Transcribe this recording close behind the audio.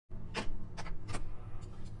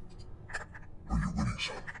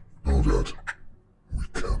No, Dad. We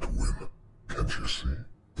can't win. Can't you see?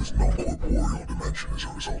 This non-corporeal dimension is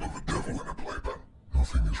a result of a devil in a playpen.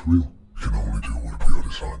 Nothing is real. We can only do what we are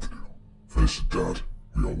designed to do. Face it, Dad.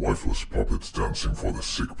 We are lifeless puppets dancing for the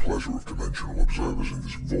sick pleasure of dimensional observers in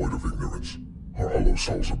this void of ignorance. Our hollow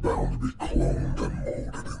souls are bound to be cloned and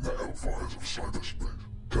molded in the hellfires of cyberspace.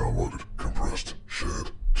 Downloaded, compressed,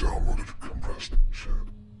 shared. Downloaded, compressed, shared.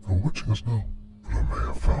 They're watching us now, but I may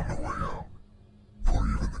have found a way out. For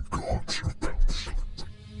even the gods are bound to slip.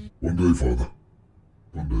 One day, Father.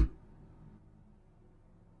 One day.